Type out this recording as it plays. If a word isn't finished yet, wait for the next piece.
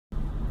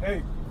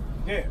Hey,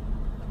 yeah.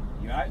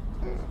 You alright?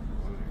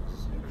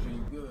 Just making sure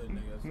you good,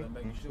 nigga. So I'm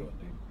making sure,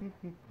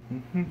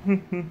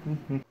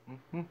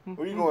 nigga.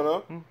 Where you going,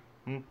 huh?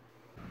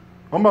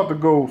 I'm about to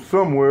go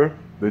somewhere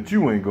that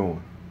you ain't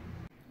going.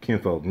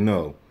 Kinfolk,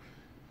 no.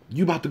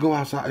 You about to go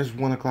outside. It's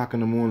 1 o'clock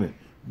in the morning.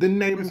 The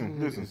neighborhood.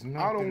 Listen.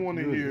 I don't want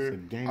to hear.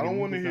 I don't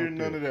want to hear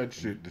none of that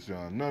shit,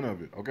 Deshaun. None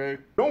of it. Okay.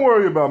 Don't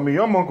worry about me.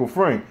 I'm Uncle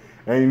Frank.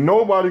 Ain't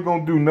nobody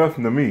gonna do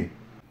nothing to me.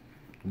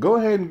 Go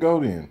ahead and go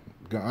then.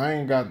 I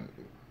ain't got.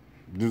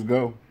 Just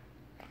go.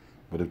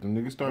 But if the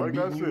niggas start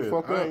beating you the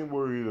fuck up, I ain't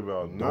worried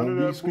about none of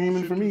that. Don't be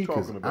screaming for me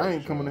because I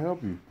ain't coming to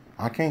help you.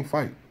 I can't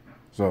fight.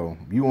 So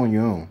you on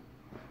your own.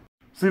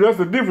 See, that's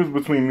the difference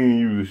between me and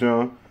you,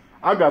 Deshaun.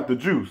 I got the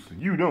juice.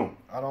 You don't.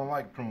 I don't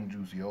like prune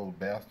juice, you old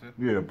bastard.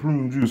 Yeah,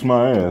 prune juice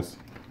my ass.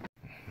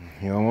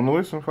 You don't want to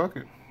listen? Fuck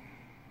it.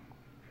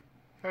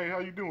 Hey, how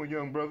you doing,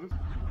 young brothers?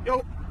 Yo,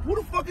 who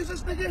the fuck is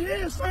this nigga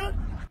here, son?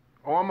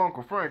 Oh, I'm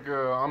Uncle Frank.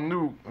 I'm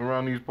new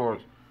around these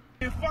parts.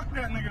 Yeah, fuck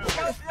that nigga.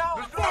 Fuck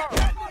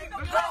that nigga.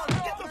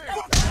 Get the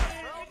fuck out of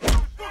here.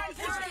 Fuck is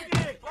this nigga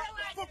here?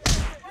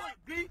 Fuck,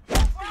 B. You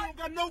don't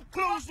got no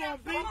clothes on,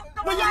 B.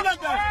 Where your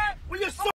nut at? Where your